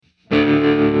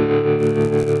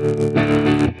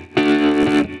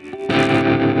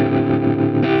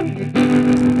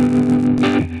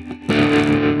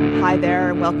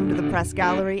Press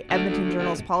Gallery, Edmonton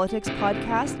Journal's politics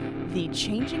podcast, the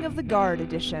Changing of the Guard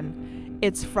edition.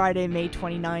 It's Friday, May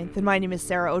 29th, and my name is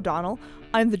Sarah O'Donnell.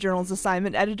 I'm the Journal's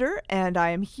assignment editor, and I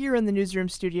am here in the newsroom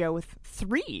studio with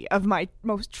three of my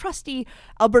most trusty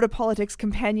Alberta politics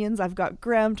companions. I've got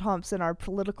Graham Thomson, our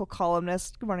political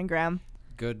columnist. Good morning, Graham.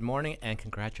 Good morning, and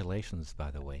congratulations,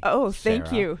 by the way. Oh, thank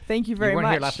Sarah. you. Thank you very much. You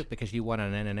weren't here last week because you won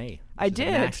an NNA. I did.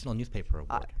 A National Newspaper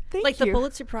Award. Thank like you. the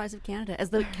Pulitzer Prize of Canada, as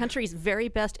the country's very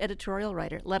best editorial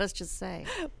writer, let us just say.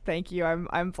 Thank you.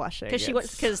 I'm blushing.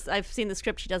 Because I've seen the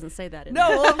script, she doesn't say that in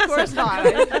No, of course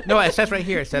not. No, it says right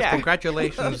here. It says,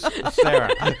 congratulations,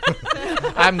 Sarah.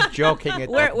 I'm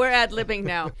joking. We're ad-libbing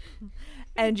now.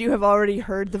 And you have already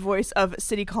heard the voice of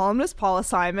city columnist Paula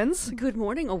Simons. Good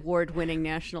morning, award-winning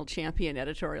national champion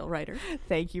editorial writer.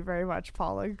 Thank you very much,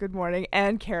 Paula. Good morning.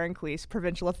 And Karen Kleiss,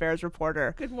 provincial affairs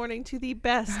reporter. Good morning to the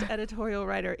best editorial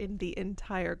writer in the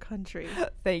entire country.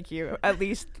 Thank you. At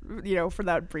least, for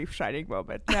that brief shining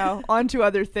moment. Now, on to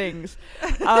other things.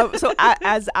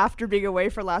 As after being away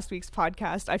for last week's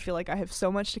podcast, I feel like I have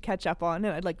so much to catch up on,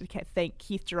 and I'd like to thank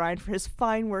Keith Durine for his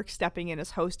fine work stepping in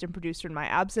as host and producer in my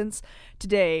absence.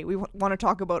 Today, we want to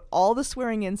talk about all the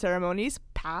swearing-in ceremonies,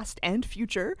 past and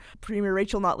future, Premier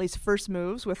Rachel Notley's first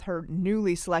moves with her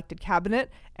newly selected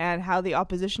cabinet, and how the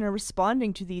opposition are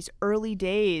responding to these early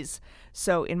days.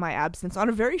 So, in my absence, on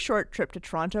a very short trip to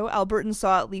Toronto, Albertans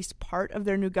saw at least part of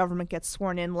their new government get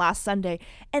sworn in last Sunday,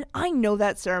 and I know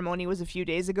that ceremony was a few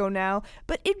days ago now,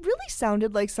 but it really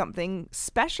sounded like something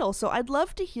special, so I'd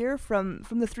love to hear from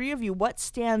the three of you what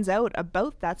stands out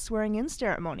about that swearing-in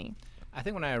ceremony. I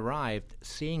think when I arrived,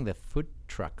 seeing the food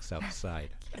trucks outside,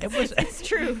 It's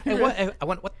true. I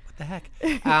went, what the heck?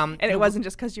 And it wasn't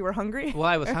just because you were hungry? Well,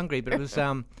 I was hungry, but it was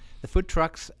the food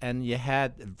trucks, and you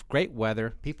had great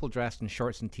weather, people dressed in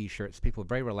shorts and T-shirts, people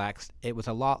very relaxed. It was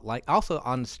a lot like, also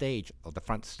on stage, the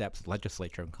front steps,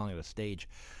 Legislature, I'm calling it a stage,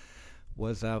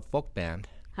 was a folk band.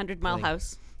 100 Mile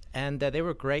House. And they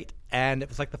were great, and it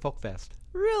was like the folk fest.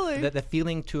 Really? The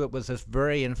feeling to it was this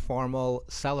very informal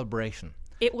celebration.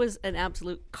 It was an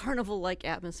absolute carnival-like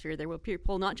atmosphere. There were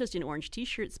people not just in orange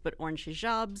T-shirts, but orange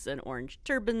hijabs and orange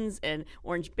turbans and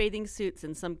orange bathing suits,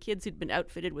 and some kids who'd been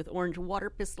outfitted with orange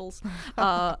water pistols.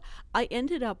 I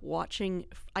ended up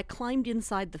I climbed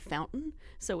inside the fountain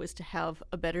so as to have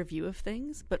a better view of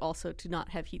things, but also to not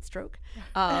have heat stroke.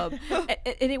 And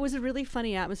it was a really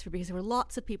funny atmosphere because there were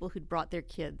lots of people who'd brought their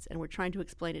kids and were trying to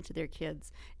explain it to their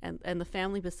kids. And the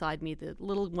family beside me, the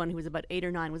little one who was about 8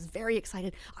 or 9, was very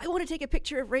excited. I want to take a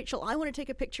picture of Rachel. I want to take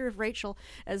a picture of Rachel,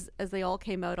 as they all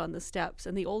came out on the steps.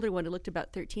 And the older one, who looked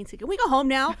about 13, said, "Can we go home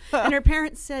now?" And her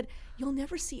parents said, "You'll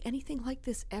never see anything like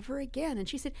this ever again." And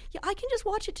she said, "Yeah, I can just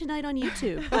watch it tonight on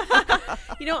YouTube."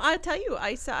 I'll tell you,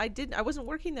 I wasn't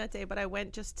working that day, but I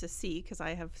went just to see, because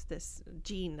I have this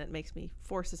gene that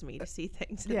forces me to see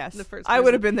things. Yes, in the first I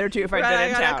would have been there too if I'd been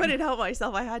in town. I couldn't help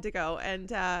myself. I had to go.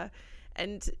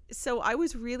 And so I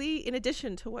was really, in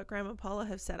addition to what Graham and Paula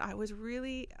have said, I was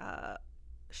really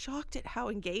shocked at how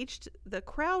engaged the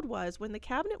crowd was when the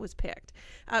cabinet was picked.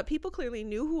 People clearly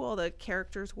knew who all the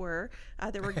characters were.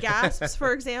 There were gasps,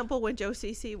 for example, when Joe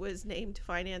Ceci was named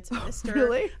finance minister.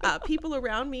 Really? People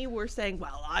around me were saying,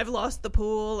 "Well, I've lost the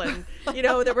pool," and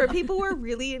there were people who were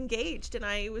really engaged, and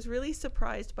I was really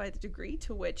surprised by the degree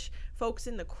to which folks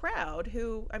in the crowd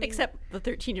except the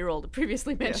 13-year-old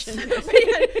previously mentioned.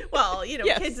 Yes. Well,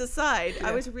 Yes. Kids aside,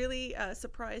 I was really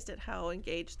surprised at how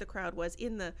engaged the crowd was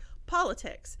in the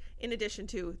politics, in addition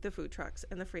to the food trucks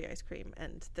and the free ice cream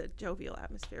and the jovial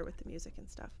atmosphere with the music and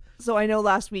stuff. So I know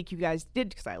last week you guys did,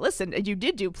 because I listened, and you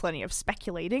did do plenty of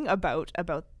speculating about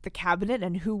the cabinet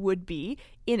and who would be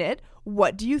in it.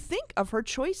 What do you think of her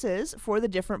choices for the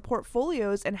different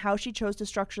portfolios and how she chose to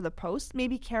structure the posts?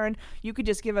 Maybe, Karen, you could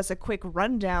just give us a quick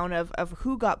rundown of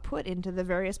who got put into the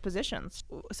various positions.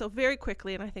 So very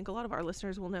quickly, and I think a lot of our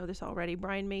listeners will know this already,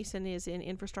 Brian Mason is in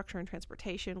infrastructure and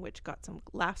transportation, which got some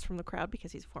laughs from the crowd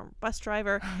because he's a former bus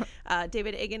driver.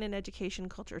 David Egan in education,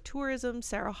 culture, tourism.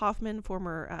 Sarah Hoffman,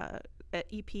 former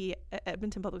EP,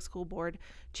 Edmonton Public School Board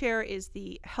Chair, is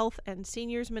the Health and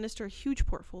Seniors Minister, huge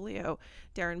portfolio.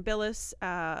 Darren Billis,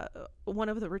 one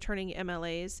of the returning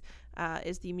MLAs,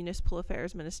 is the Municipal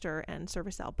Affairs Minister, and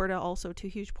Service Alberta, also 2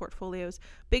 huge portfolios.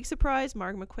 Big surprise,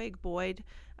 Marg McQuaig-Boyd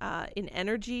in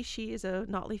energy. She is a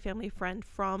Notley family friend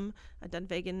from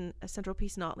Dunvegan Central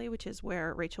Peace Notley, which is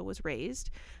where Rachel was raised.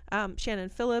 Shannon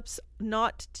Phillips,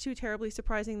 not too terribly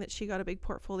surprising that she got a big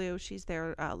portfolio. She's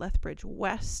their Lethbridge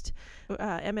West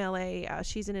MLA.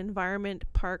 She's in environment,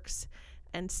 parks,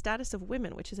 and status of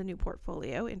women, which is a new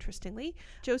portfolio, interestingly.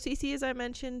 Joe Ceci, as I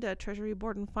mentioned, Treasury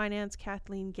Board and Finance,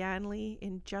 Kathleen Ganley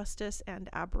in Justice and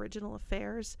Aboriginal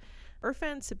Affairs.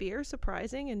 Irfan Sabir,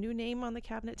 surprising, a new name on the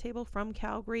cabinet table from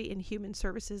Calgary in Human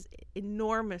Services,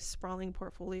 enormous sprawling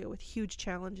portfolio with huge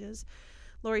challenges.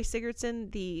 Laurie Sigurdsson,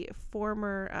 the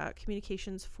former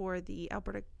communications for the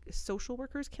Alberta Social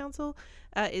Workers Council,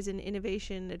 is in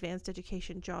Innovation, Advanced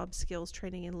Education, Jobs, Skills,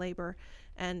 Training and Labor,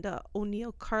 and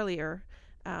O'Neill Carlier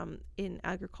in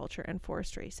Agriculture and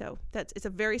Forestry. So it's a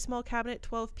very small cabinet,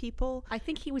 12 people. I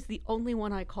think he was the only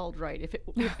one I called right.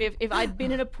 If I'd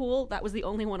been in a pool, that was the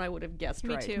only one I would have guessed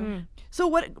right. Me too.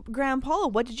 So Graham, Paula,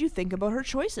 what did you think about her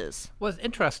choices? Well, it's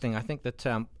interesting. I think that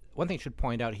one thing I should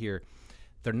point out here,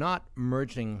 they're not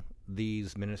merging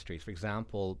these ministries. For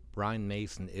example, Brian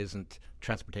Mason isn't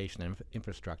Transportation and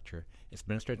Infrastructure. It's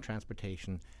Minister of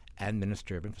Transportation and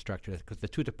Minister of Infrastructure, because the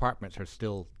two departments are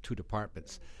still two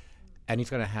departments. And he's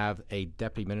going to have a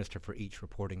deputy minister for each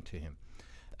reporting to him.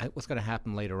 What's going to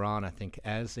happen later on, I think,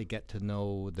 as they get to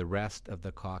know the rest of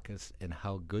the caucus and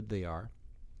how good they are,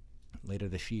 later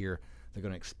this year, they're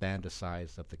going to expand the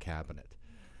size of the cabinet.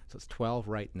 So it's 12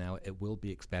 right now. It will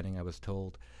be expanding, I was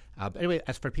told. But anyway,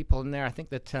 as for people in there, I think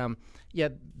that,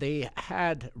 they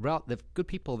had good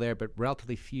people there, but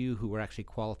relatively few who were actually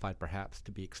qualified, perhaps,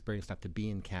 to be experienced enough to be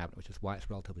in cabinet, which is why it's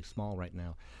relatively small right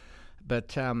now.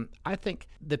 But I think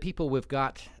the people we've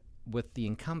got with the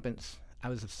incumbents, I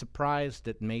was surprised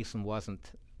that Mason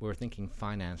wasn't. We were thinking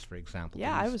finance, for example.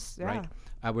 Yeah, I was. Yeah.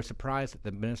 Right. We're surprised at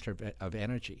the Minister of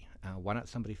Energy. Why not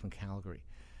somebody from Calgary?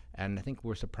 And I think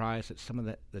we're surprised at some of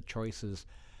the choices.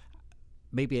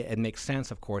 Maybe it makes sense,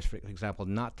 of course, for example,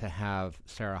 not to have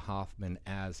Sarah Hoffman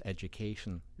as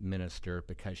education minister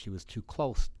because she was too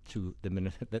close to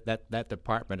that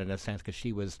department in a sense, because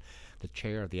she was the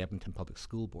chair of the Edmonton Public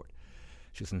School Board.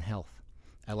 She was in health.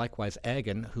 Likewise,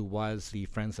 Egan, who was the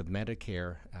Friends of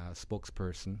Medicare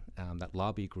spokesperson, that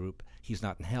lobby group, he's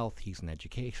not in health, he's in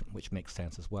education, which makes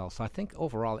sense as well. So I think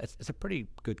overall it's a pretty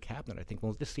good cabinet. I think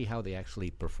we'll just see how they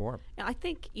actually perform. I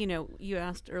think, you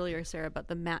asked earlier, Sarah, about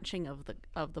the matching of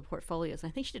the portfolios. And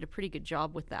I think she did a pretty good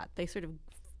job with that.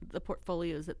 The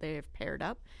portfolios that they have paired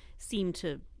up seem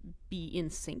to be in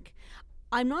sync.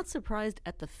 I'm not surprised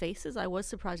at the faces. I was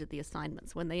surprised at the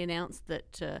assignments. When they announced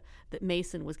that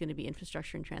Mason was going to be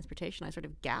infrastructure and transportation, I sort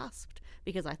of gasped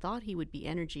because I thought he would be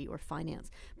energy or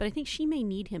finance. But I think she may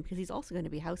need him because he's also going to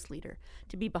be House Leader,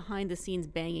 to be behind the scenes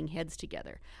banging heads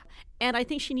together. And I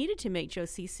think she needed to make Joe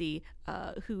Ceci,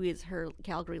 who is her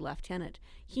Calgary lieutenant,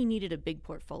 he needed a big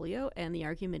portfolio, and the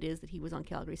argument is that he was on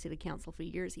Calgary City Council for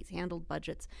years. He's handled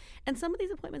budgets. And some of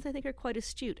these appointments I think are quite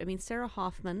astute. I mean, Sarah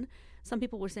Hoffman, some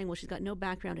people were saying, well, she's got no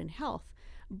background in health,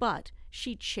 but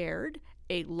she chaired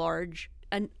a large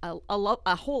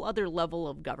a whole other level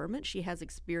of government. She has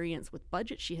experience with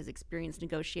budget. She has experience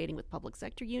negotiating with public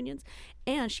sector unions,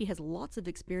 and she has lots of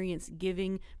experience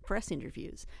giving press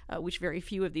interviews, which very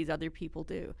few of these other people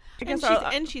do.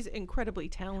 And she's incredibly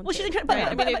talented. Well, she's incredible. Right?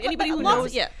 I mean, anybody who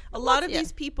knows a lot of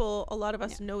these people, a lot of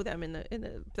us know them in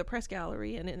the press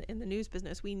gallery and in the news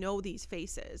business. We know these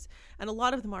faces, and a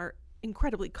lot of them are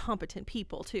incredibly competent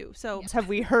people too. So have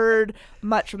we heard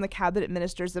much from the cabinet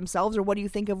ministers themselves, or what do you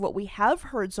think of what we have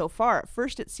heard so far? At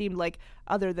first it seemed like,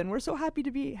 other than we're so happy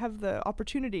to have the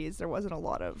opportunities, there wasn't a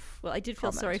lot of I did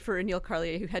feel sorry for O'Neill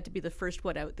Carlier, who had to be the first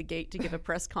one out the gate to give a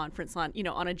press conference on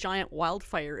a giant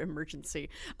wildfire emergency.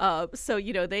 So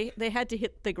they had to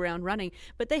hit the ground running,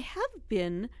 but they have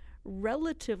been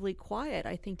relatively quiet.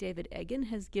 I think David Egan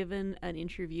has given an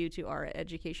interview to our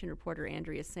education reporter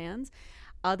Andrea Sands.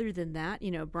 Other than that,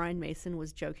 Brian Mason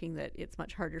was joking that it's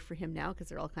much harder for him now because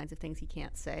there are all kinds of things he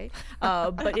can't say.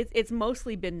 But it's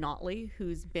mostly been Notley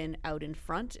who's been out in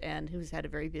front and who's had a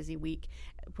very busy week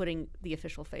putting the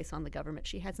official face on the government.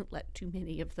 She hasn't let too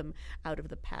many of them out of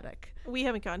the paddock. We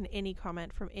haven't gotten any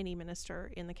comment from any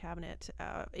minister in the cabinet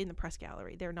in the press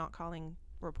gallery. They're not calling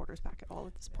reporters back at all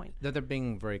at this point. They're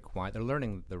being very quiet. They're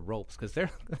learning the ropes because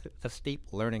they're a steep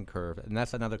learning curve, and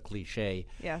that's another cliche.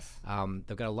 Yes.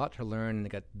 They've got a lot to learn, and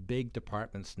they've got big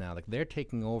departments now. Like they're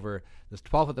taking over. There's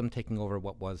 12 of them taking over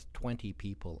what was 20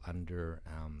 people under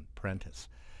Prentice,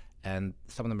 and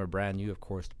some of them are brand new, of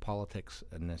course, to politics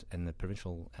and the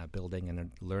provincial building, and they're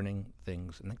learning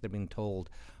things. I think they're being told,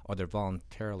 or they're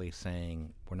voluntarily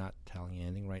saying, "We're not telling you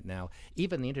anything right now."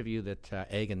 Even the interview that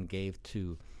Egan gave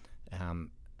to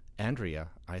Andrea,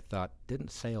 I thought,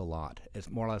 didn't say a lot. It's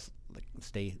more or less like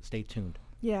stay tuned.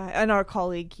 Yeah, and our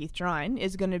colleague Keith Drine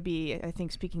is going to be, I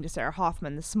think, speaking to Sarah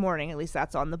Hoffman this morning. At least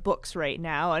that's on the books right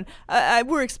now. And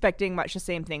we're expecting much the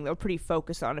same thing. They're pretty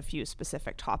focused on a few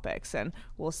specific topics, and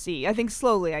we'll see. I think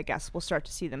slowly, I guess, we'll start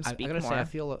to see them speak more. I'm going to say I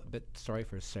feel a bit sorry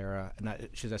for Sarah. And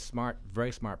she's a smart,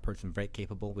 very smart person, very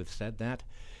capable. We've said that.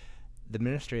 The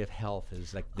Ministry of Health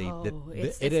is like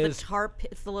it's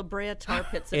the La Brea tar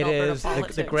pits of it Alberta is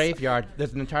politics. the graveyard.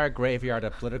 There's an entire graveyard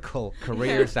of political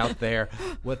careers out there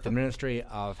with the Ministry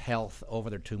of Health over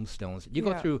their tombstones. You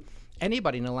go through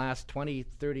anybody in the last 20,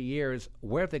 30 years,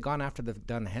 where have they gone after they've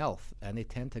done health? And they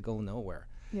tend to go nowhere.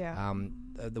 Yeah.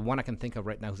 The one I can think of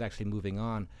right now who's actually moving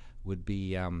on would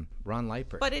be Ron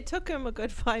Leipert. But it took him a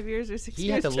good 5 years or 6 he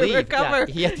years had to to leave. recover. Yeah,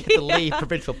 he had to leave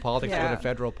provincial politics to go to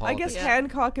federal I politics. guess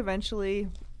Hancock eventually,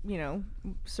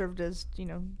 served as,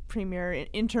 premier,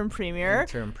 interim premier.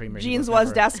 Interim premier. Jeans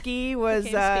Wozdeski was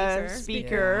Became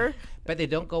speaker. Yeah. But they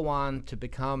don't go on to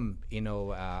become,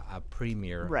 a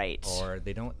premier. Right. Or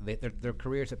they don't. Their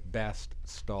careers at best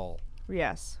stall.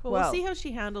 Yes. Well, we'll see how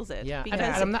she handles it. Yeah,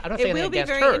 because I'm not it saying will anything be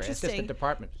against very her. interesting. It's just the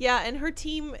department. Yeah, and her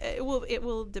team, it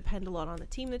will depend a lot on the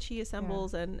team that she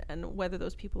assembles and whether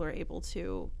those people are able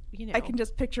to, I can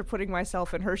just picture putting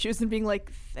myself in her shoes and being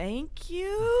like, thank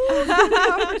you for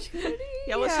the opportunity.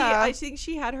 Yeah, well, I think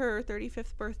she had her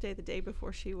 35th birthday the day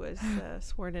before she was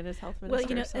sworn in as health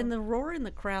minister. Well, and the roar in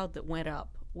the crowd that went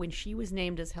up when she was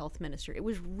named as health minister, it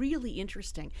was really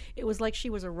interesting. It was like she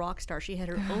was a rock star. She had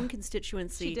her own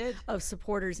constituency of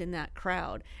supporters in that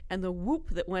crowd, and the whoop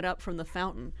that went up from the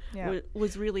fountain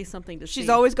was really something to see. She's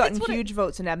always gotten huge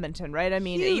votes in Edmonton, right? I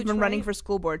mean, huge, even running for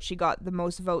school board, she got the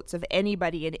most votes of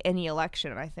anybody in any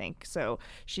election, I think. So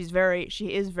she is very,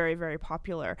 very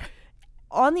popular.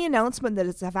 On the announcement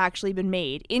that have actually been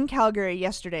made in Calgary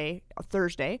yesterday,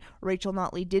 Thursday, Rachel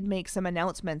Notley did make some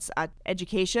announcements at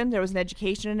education. There was an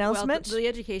education announcement. Well, the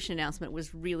education announcement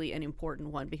was really an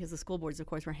important one because the school boards, of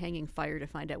course, were hanging fire to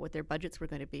find out what their budgets were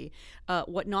going to be.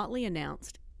 What Notley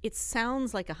announced, it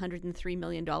sounds like $103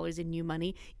 million in new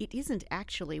money. It isn't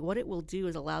actually. What it will do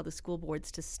is allow the school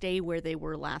boards to stay where they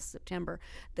were last September.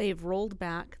 They've rolled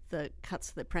back the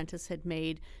cuts that Prentice had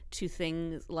made to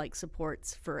things like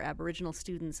supports for Aboriginal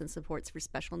students and supports for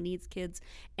special needs kids,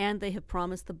 and they have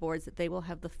promised the boards that they will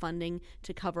have the funding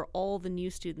to cover all the new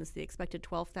students, the expected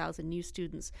 12,000 new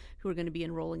students who are going to be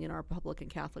enrolling in our public and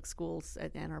Catholic schools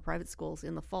and our private schools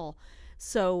in the fall.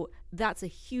 So that's a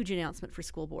huge announcement for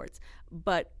school boards.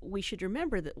 But we should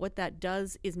remember that what that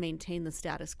does is maintain the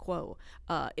status quo.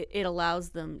 It allows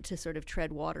them to sort of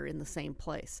tread water in the same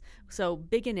place. So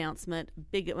big announcement,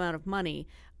 big amount of money,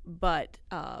 but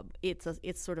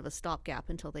it's sort of a stopgap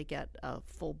until they get a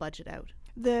full budget out.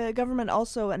 The government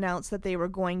also announced that they were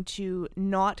going to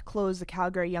not close the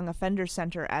Calgary Young Offender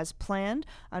Centre as planned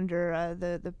under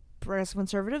the Progressive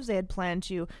Conservatives. They had planned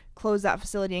to close that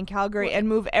facility in Calgary and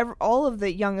move all of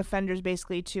the young offenders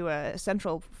basically to a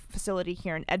central facility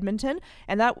here in Edmonton.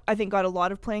 And that, I think, got a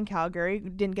lot of play in Calgary.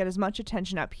 Didn't get as much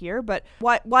attention up here. But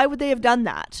why would they have done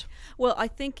that? Well, I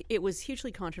think it was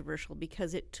hugely controversial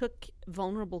because it took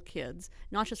vulnerable kids,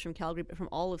 not just from Calgary, but from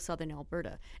all of southern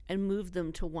Alberta, and moved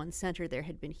them to one centre. There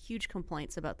had been huge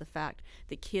complaints about the fact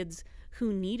that kids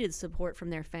who needed support from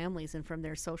their families and from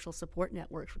their social support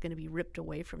networks were going to be ripped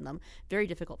away from them. Very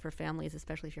difficult for families,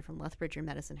 especially if you're from Lethbridge or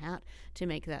Medicine Hat, to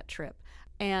make that trip.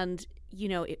 And,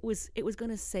 it was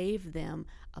going to save them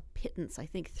a pittance, I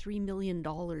think $3 million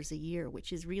a year,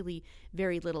 which is really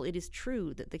very little. It is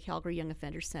true that the Calgary Young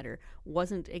Offender Centre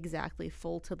wasn't exactly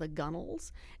full to the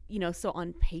gunnels, so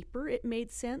on paper it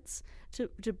made sense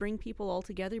to bring people all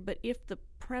together. But if the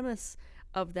premise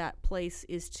of that place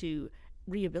is to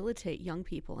rehabilitate young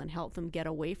people and help them get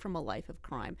away from a life of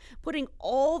crime, putting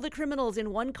all the criminals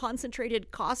in one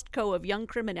concentrated Costco of young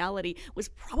criminality was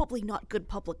probably not good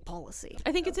public policy.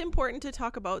 I think it's important to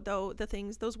talk about, though, the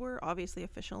things, those were obviously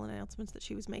official announcements that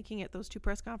she was making at those two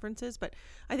press conferences, but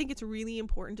I think it's really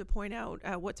important to point out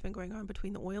what's been going on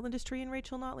between the oil industry and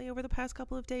Rachel Notley over the past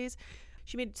couple of days.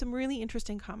 She made some really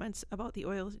interesting comments about the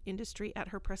oil industry at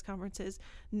her press conferences.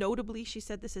 Notably, she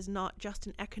said this is not just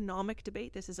an economic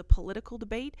debate, this is a political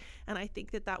debate, and I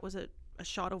think that was a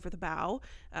shot over the bow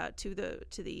to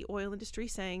the oil industry,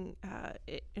 saying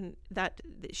that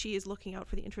she is looking out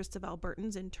for the interests of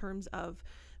Albertans in terms of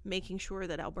making sure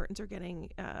that Albertans are getting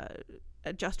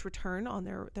a just return on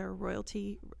their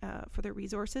royalty for their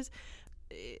resources.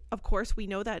 of course, we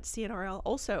know that CNRL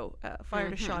also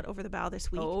fired a shot over the bow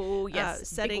this week. Oh,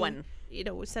 yes, big one.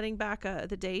 Setting back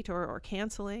the date or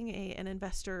canceling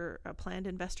a planned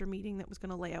investor meeting that was going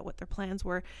to lay out what their plans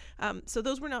were. So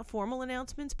those were not formal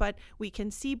announcements, but we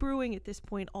can see brewing at this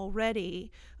point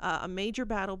already a major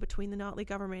battle between the Notley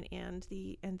government and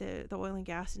the oil and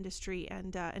gas industry,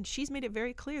 and she's made it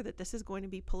very clear that this is going to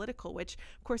be political, which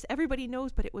of course everybody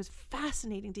knows. But it was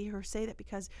fascinating to hear her say that,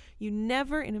 because you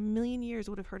never in a million years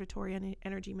would have heard a Tory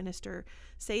energy minister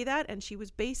say that, and she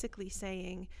was basically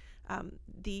saying,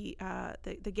 the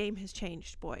game has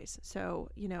changed, boys. So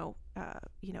you're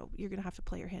going to have to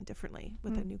play your hand differently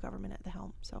with a new government at the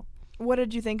helm. So. What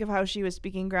did you think of how she was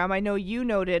speaking, Graham? I know you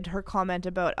noted her comment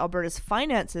about Alberta's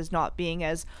finances not being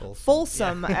as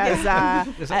fulsome as...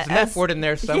 There's an F word in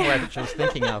there somewhere that she was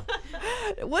thinking of.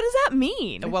 What does that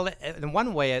mean? Well, in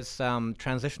one way, it's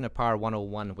transition to power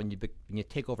 101. When you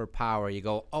take over power, you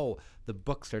go, oh, the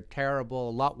books are terrible,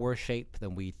 a lot worse shape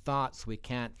than we thought, so we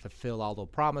can't fulfill all the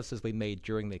promises we made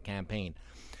during the campaign.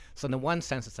 So in the one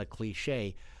sense, it's a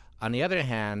cliche. On the other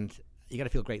hand, you got to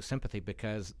feel great sympathy,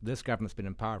 because this government's been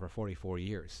in power for 44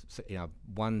 years. So,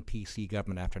 one PC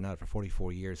government after another for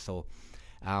 44 years. So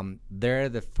they're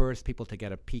the first people to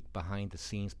get a peek behind the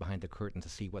scenes, behind the curtain, to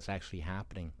see what's actually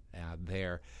happening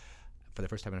there for the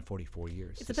first time in 44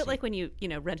 years. It's a bit like when you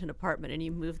rent an apartment and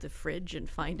you move the fridge and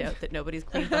find out that nobody's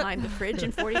cleaned behind the fridge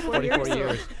in 44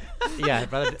 years. Yeah,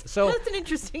 so that's an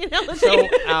interesting analogy.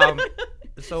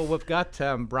 So we've got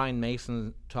Brian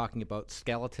Mason talking about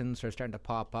skeletons are starting to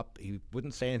pop up. He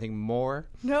wouldn't say anything more.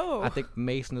 No. I think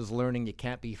Mason is learning you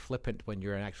can't be flippant when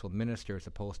you're an actual minister as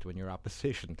opposed to when you're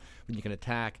opposition, when you can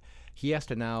attack. He has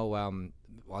to now,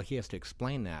 he has to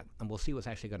explain that, and we'll see what's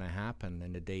actually going to happen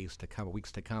in the days to come,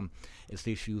 weeks to come. It's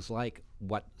the issues like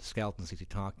what skeletons is he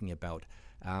talking about.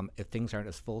 If things aren't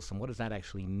as fulsome, what does that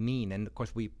actually mean? And of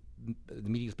course, the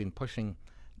media's been pushing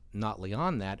Notley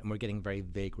on that, and we're getting very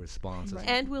vague responses. Right.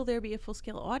 And will there be a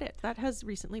full-scale audit? That has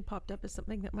recently popped up as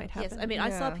something that might happen. Yes, I mean, I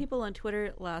saw people on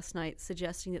Twitter last night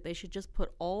suggesting that they should just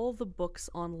put all the books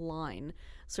online,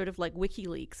 sort of like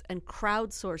WikiLeaks, and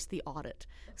crowdsource the audit.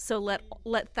 So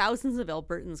let thousands of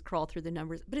Albertans crawl through the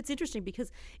numbers. But it's interesting because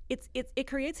it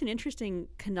creates an interesting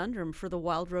conundrum for the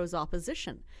Wild Rose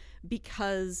opposition,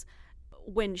 because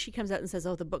when she comes out and says,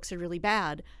 "Oh, the books are really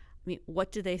bad," I mean,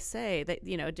 what do they say? That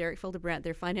Derek Fildebrandt,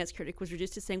 their finance critic, was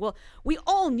reduced to saying, "Well, we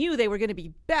all knew they were going to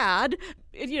be bad.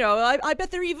 I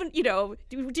bet they're even.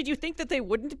 Did you think that they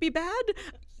wouldn't be bad?"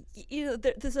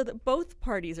 So both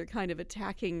parties are kind of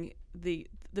attacking the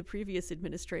previous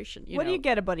administration. What do you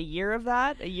get, about a year of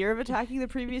that? A year of attacking the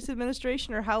previous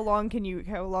administration, or how long can you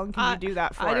do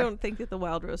that for? I don't think that the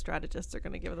Wild Rose strategists are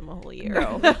going to give them a whole year.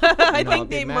 No. I think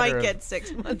they might get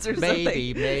 6 months or something.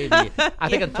 Maybe. I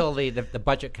think until the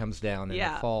budget comes down in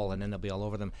the fall, and then they'll be all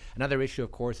over them. Another issue,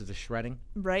 of course, is the shredding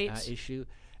issue.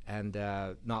 And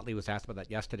Notley was asked about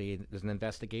that yesterday. There's an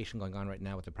investigation going on right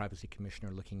now with the Privacy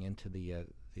Commissioner looking into the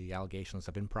allegations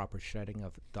of improper shredding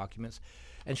of documents.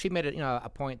 And she made it, a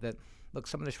point that, look,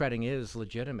 some of the shredding is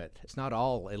legitimate. It's not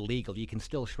all illegal. You can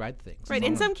still shred things. Right.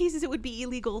 In some cases, it would be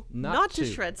illegal not to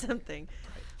shred something.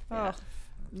 Right. Oh.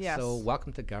 Yes. So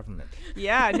welcome to government.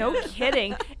 Yeah, no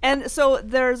kidding. And so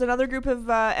there's another group of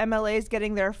MLAs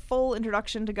getting their full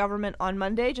introduction to government on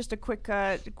Monday. Just a quick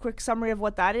summary of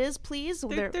what that is, please.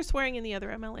 They're swearing in the other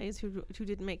MLAs who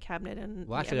didn't make cabinet.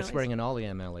 Well, actually, they're swearing in all the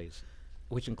MLAs,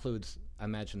 which includes, I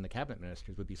imagine, the cabinet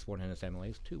ministers would be sworn in as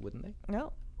MLAs too, wouldn't they?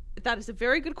 No. That is a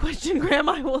very good question, Graham.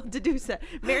 I will deduce that.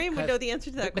 Miriam would know the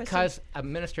answer to that question. Because a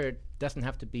minister doesn't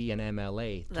have to be an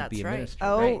MLA to be a minister.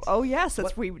 Oh, yes.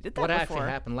 We did that before. What actually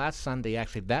happened last Sunday,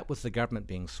 that was the government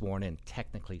being sworn in,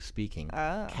 technically speaking.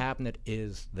 Cabinet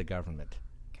is the government.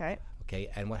 Okay.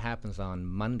 And what happens on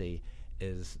Monday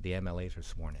is the MLAs are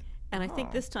sworn in. And I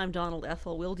think this time Donald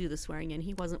Ethel will do the swearing in.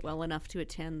 He wasn't well enough to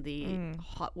attend the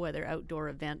hot weather outdoor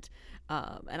event.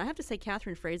 And I have to say,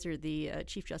 Catherine Fraser, the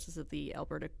Chief Justice of the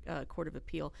Alberta Court of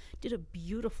Appeal, did a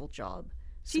beautiful job.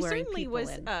 She certainly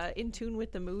was in tune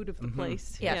with the mood of the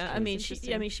place. Yeah,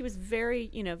 she was very,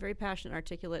 very passionate,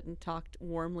 articulate, and talked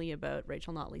warmly about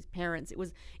Rachel Notley's parents.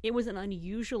 It was an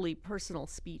unusually personal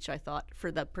speech, I thought,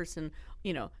 for the person,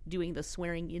 doing the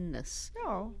swearing in-ness.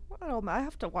 Oh, well, I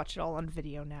have to watch it all on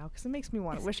video now because it makes me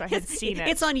wish I had seen it.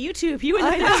 It's on YouTube. You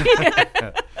wouldn't have seen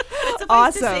it. It's a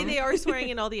Suffice to say, Awesome. they are swearing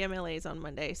in all the MLAs on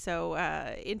Monday. So,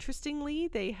 interestingly,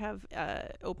 they have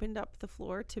opened up the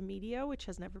floor to media, which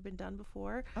has never been done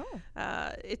before.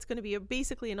 It's going to be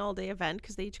basically an all-day event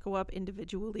because they each go up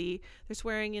individually. They're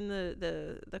swearing in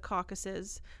the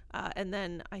caucuses. And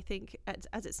then I think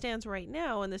as it stands right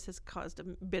now, and this has caused a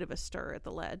bit of a stir at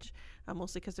the Ledge,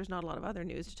 mostly because there's not a lot of other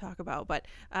news to talk about, but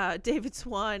David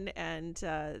Swan and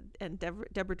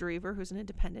Deborah Drever, who's an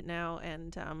independent now,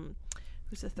 and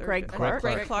who's the third? Greg Clark.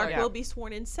 Greg Clark Yeah. will be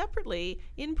sworn in separately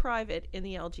in private in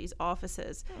the LG's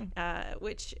offices,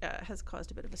 which has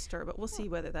caused a bit of a stir, but we'll see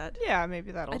whether that... Yeah,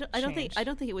 maybe that'll I don't change.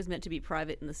 think it was meant to be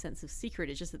private in the sense of secret.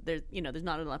 It's just that there's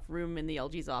not enough room in the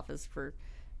LG's office for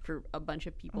a bunch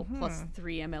of people plus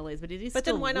 3 MLAs, but it is But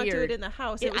still then why not do weird. it in the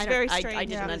House? It was very strange. I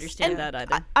didn't Yeah. understand And that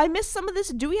either. I missed some of this.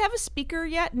 Do we have a speaker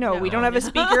yet? No, we No. don't have a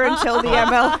speaker until the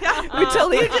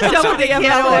until the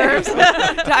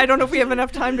ML. I don't know if we have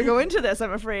enough time to go into this,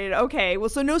 I'm afraid. Okay, well,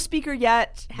 so no speaker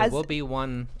yet. There will be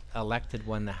one elected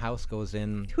when the House goes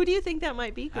in. Who do you think that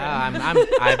might be, Graham?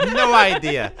 I have no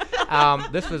idea.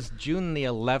 This was June the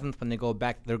 11th when they go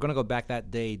back. They're going to go back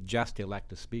that day just to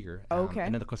elect a speaker. Okay.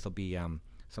 And then, of course, there'll be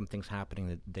some things happening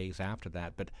the days after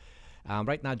that. But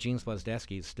right now, Jean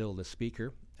Swazdeski is still the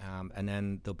speaker. And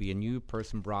then there'll be a new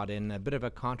person brought in. A bit of a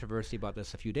controversy about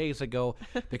this a few days ago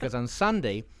because on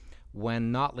Sunday,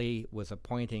 when Notley was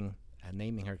appointing and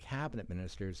naming her cabinet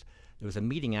ministers, there was a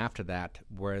meeting after that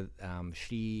where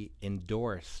she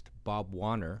endorsed Bob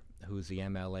Warner, who's the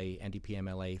NDP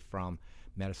MLA from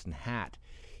Medicine Hat.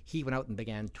 He went out and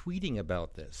began tweeting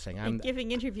about this, saying, And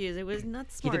giving interviews. It was not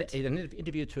he smart. did an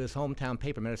interview to his hometown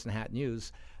paper, Medicine Hat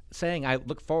News, saying, I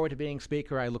look forward to being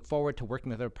speaker. I look forward to working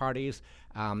with other parties.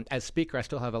 As speaker, I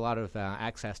still have a lot of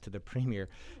access to the premier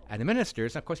and the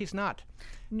ministers. And of course, he's not.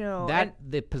 No.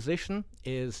 The position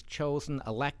is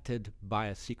elected by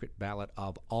a secret ballot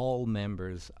of all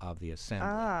members of the Assembly.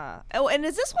 Oh, and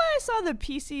is this why I saw the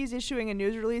PCs issuing a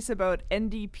news release about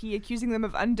NDP accusing them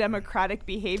of undemocratic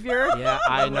behavior? Yeah,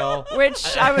 I know.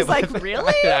 Which I was like,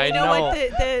 really? I You know. know what?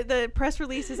 The press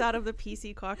releases out of the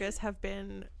PC caucus have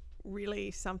been really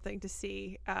something to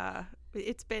see.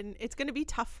 It's going to be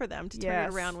tough for them to turn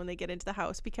it around when they get into the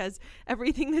House because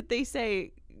everything that they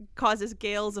say causes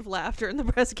gales of laughter in the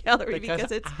press gallery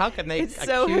because it's how can they it's accuse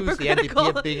so the hypocritical.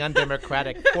 NDP of being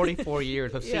undemocratic? 44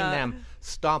 years we've seen Yeah. them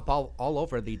stomp all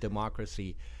over the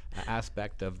democracy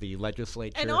aspect of the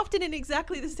legislature. and often in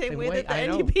exactly the same way that the I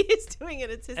know. NDP is doing it.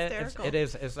 It's And hysterical. it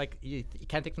is. It's like you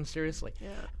can't take them seriously. Yeah.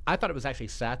 I thought it was actually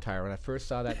satire when I first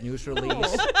saw that news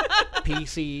release.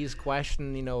 PC's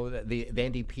question, the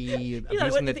NDP You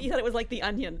abusing thought it was like The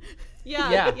Onion.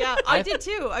 Yeah. I did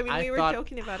too. I mean, we were thought,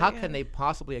 joking about how it. can they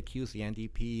possibly accuse the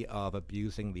NDP of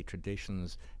abusing the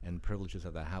traditions and privileges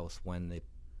of the House when they,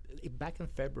 back in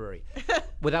February,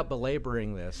 without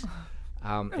belaboring this,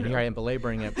 and here I am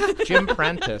belaboring it, Jim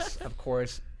Prentice, of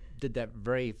course, did that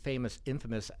very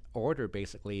infamous order,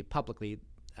 basically, publicly.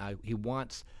 He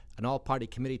wants an all-party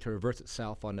committee to reverse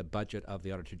itself on the budget of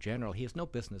the Auditor General. He has no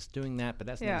business doing that, but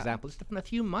that's an example just from a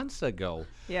few months ago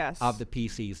of the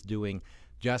PCs doing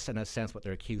just in a sense what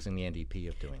they're accusing the NDP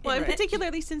of doing. Well, and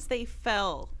particularly since they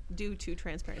fell due to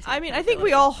transparency. I mean, I think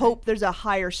we all hope there's a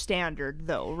higher standard,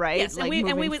 though, right? Yes, like and we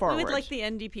moving forward. would like the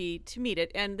NDP to meet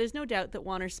it. And there's no doubt that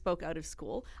Warner spoke out of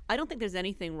school. I don't think there's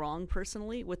anything wrong,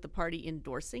 personally, with the party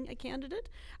endorsing a candidate.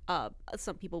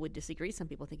 Some people would disagree. Some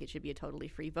people think it should be a totally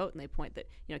free vote. And they point that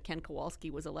Ken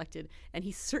Kowalski was elected, and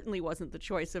he certainly wasn't the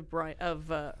choice of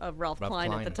Ralph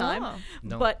Klein at the time. Oh.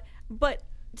 No. But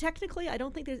technically, I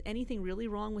don't think there's anything really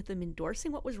wrong with them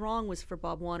endorsing. What was wrong was for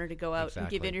Bob Warner to go out and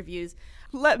give interviews.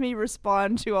 Let me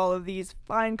respond to all of these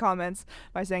fine comments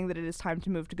by saying that it is time to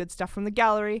move to good stuff from the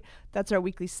gallery. That's our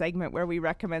weekly segment where we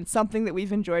recommend something that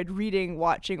we've enjoyed reading,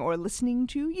 watching, or listening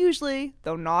to, usually,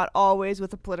 though not always,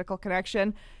 with a political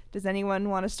connection. Does anyone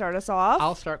want to start us off?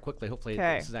 I'll start quickly. Hopefully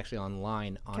this is actually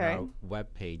online on our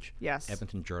webpage,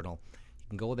 Edmonton Journal. You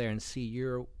can go there and see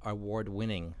your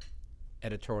award-winning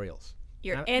editorials.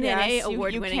 Your NNA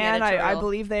award-winning editorial. I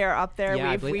believe they are up there.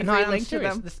 Yeah, we've relinked to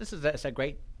them. This is a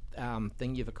great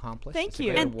thing you've accomplished. Thank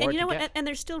you. And you know what? And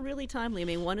they're still really timely. I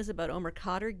mean, one is about Omar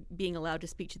Khadr being allowed to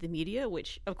speak to the media,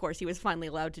 which, of course, he was finally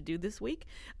allowed to do this week.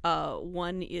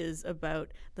 One is about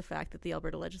the fact that the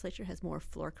Alberta Legislature has more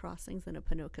floor crossings than a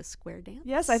Ponoka square dance.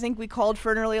 Yes, I think we called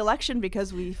for an early election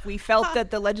because we felt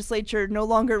that the Legislature no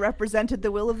longer represented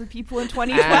the will of the people in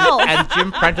 2012. And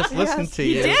Jim Prentice listened to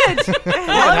you. He did.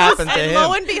 What happened to him?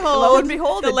 Lo and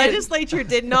behold, the legislature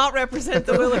did not represent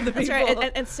the will of the people. That's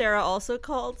right. And Sarah also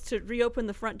called votes to reopen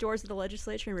the front doors of the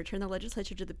legislature and return the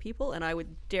legislature to the people, and I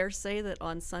would dare say that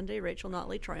on Sunday, Rachel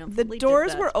Notley triumphantly The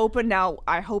doors did that. were open. Now,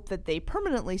 I hope that they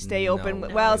permanently stay open. No,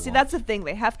 Well, they see, won't. that's the thing.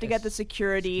 They have to get the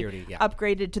security yeah.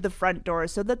 upgraded to the front door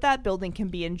so that building can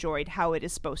be enjoyed how it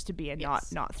is supposed to be and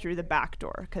Yes. not through the back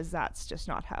door, because that's just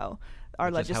not how our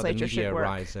Which is how the legislature media should work.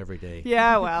 rise every day.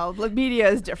 Yeah, well, the media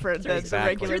is different than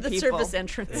Exactly. the regular through the people. service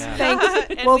entrance. Yeah. Thanks.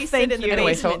 And Well, we sit thank in the you.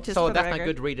 Anyway, basement, just so for the that's my record.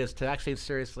 good read is to actually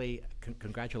seriously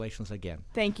congratulations again.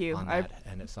 Thank you. On that,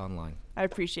 and it's online. I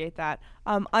appreciate that.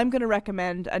 I'm going to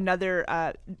recommend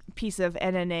another piece of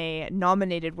NNA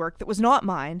nominated work that was not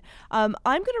mine. I'm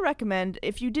going to recommend,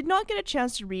 if you did not get a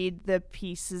chance to read the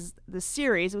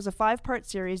series, it was a 5-part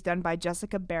series done by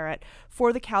Jessica Barrett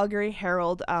for the Calgary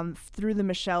Herald through the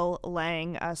Michelle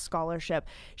Lang Scholarship.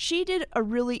 She did a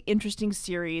really interesting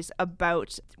series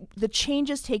about the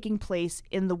changes taking place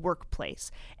in the workplace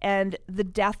and the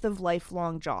death of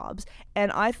lifelong jobs.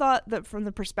 And I thought that from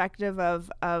the perspective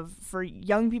of for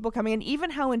young people coming in,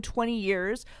 even how in 20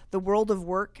 years the world of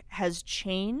work has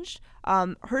changed,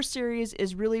 her series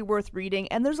is really worth reading,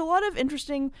 and there's a lot of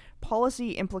interesting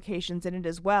policy implications in it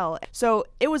as well. So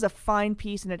it was a fine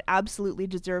piece, and it absolutely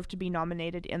deserved to be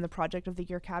nominated in the Project of the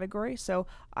Year category. So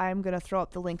I'm going to throw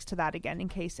up the links to that again in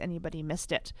case anybody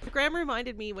missed it. Graham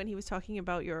reminded me when he was talking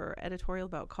about your editorial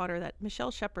about Cotter that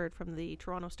Michelle Shepard from the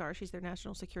Toronto Star, she's their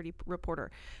national security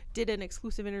reporter, did an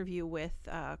exclusive interview with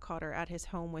Cotter at his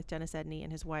home with Dennis Edney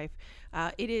and his wife.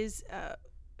 It is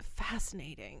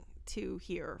fascinating to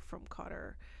hear from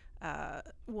Cotter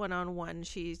one-on-one.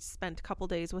 She spent a couple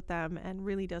days with them and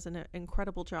really does an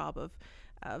incredible job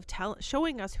of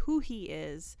showing us who he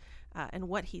is and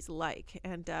what he's like.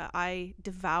 And I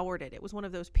devoured it. It was one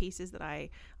of those pieces that I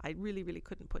really, really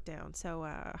couldn't put down. So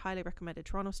highly recommended.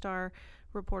 Toronto Star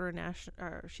reporter,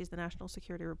 she's the national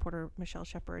security reporter, Michelle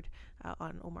Shepard,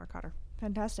 on Omar Cotter.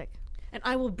 Fantastic. And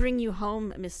I will bring you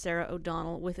home, Miss Sarah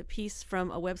O'Donnell, with a piece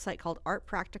from a website called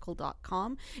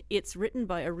artpractical.com. It's written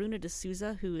by Aruna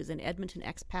D'Souza, who is an Edmonton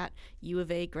expat, U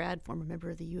of A grad, former member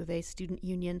of the U of A Student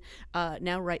Union,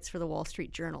 now writes for the Wall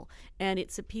Street Journal. And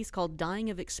it's a piece called Dying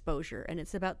of Exposure, and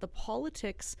it's about the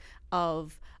politics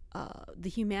of the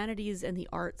humanities and the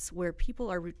arts, where people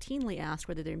are routinely asked,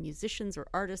 whether they're musicians or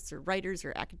artists or writers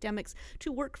or academics, to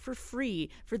work for free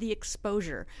for the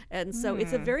exposure. And so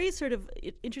it's a very sort of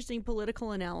interesting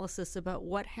political analysis about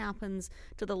what happens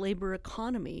to the labor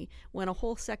economy when a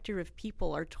whole sector of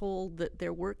people are told that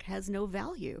their work has no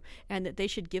value and that they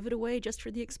should give it away just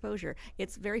for the exposure.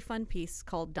 It's a very fun piece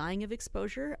called Dying of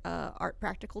Exposure,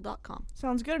 artpractical.com.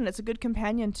 Sounds good, and it's a good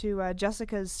companion to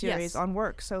Jessica's series Yes. on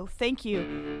work. So thank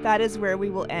you. That is where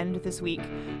we will end this week.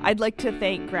 I'd like to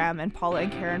thank Graham and Paula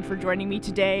and Karen for joining me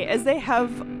today, as they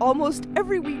have almost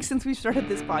every week since we started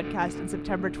this podcast in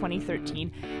September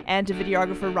 2013, and to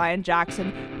videographer Ryan Jackson,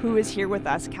 who is here with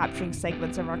us capturing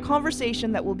segments of our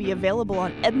conversation that will be available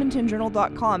on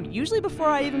edmontonjournal.com, usually before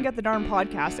I even get the darn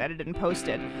podcast edited and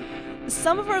posted.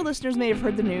 Some of our listeners may have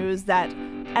heard the news that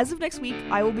as of next week,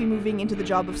 I will be moving into the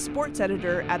job of sports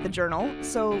editor at the Journal.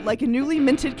 So, like a newly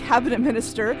minted cabinet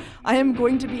minister, I am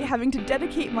going to be having to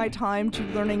dedicate my time to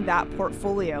learning that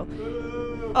portfolio.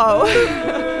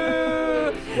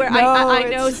 Oh. Where No, I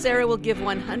know it's- Sarah will give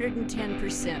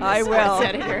 110%. I as will. sports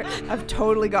editor. I've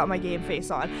totally got my game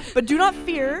face on. But do not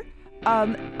fear.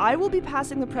 I will be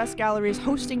passing the press gallery's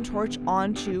hosting torch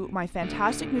on to my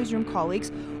fantastic newsroom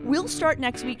colleagues. We'll start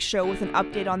next week's show with an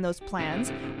update on those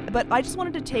plans, but I just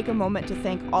wanted to take a moment to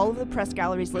thank all of the press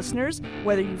gallery's listeners,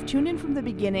 whether you've tuned in from the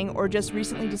beginning or just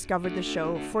recently discovered the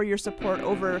show, for your support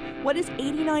over what is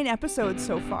 89 episodes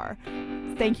so far.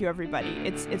 Thank you, everybody.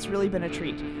 It's really been a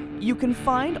treat. You can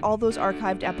find all those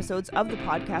archived episodes of the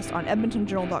podcast on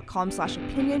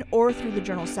edmontonjournal.com/opinion or through the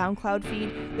Journal SoundCloud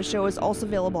feed. The show is also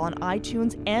available on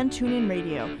iTunes and TuneIn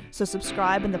Radio. So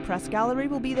subscribe and the press gallery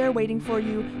will be there waiting for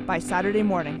you by Saturday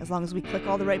morning, as long as we click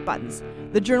all the right buttons.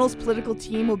 The Journal's political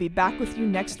team will be back with you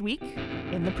next week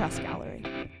in the press gallery.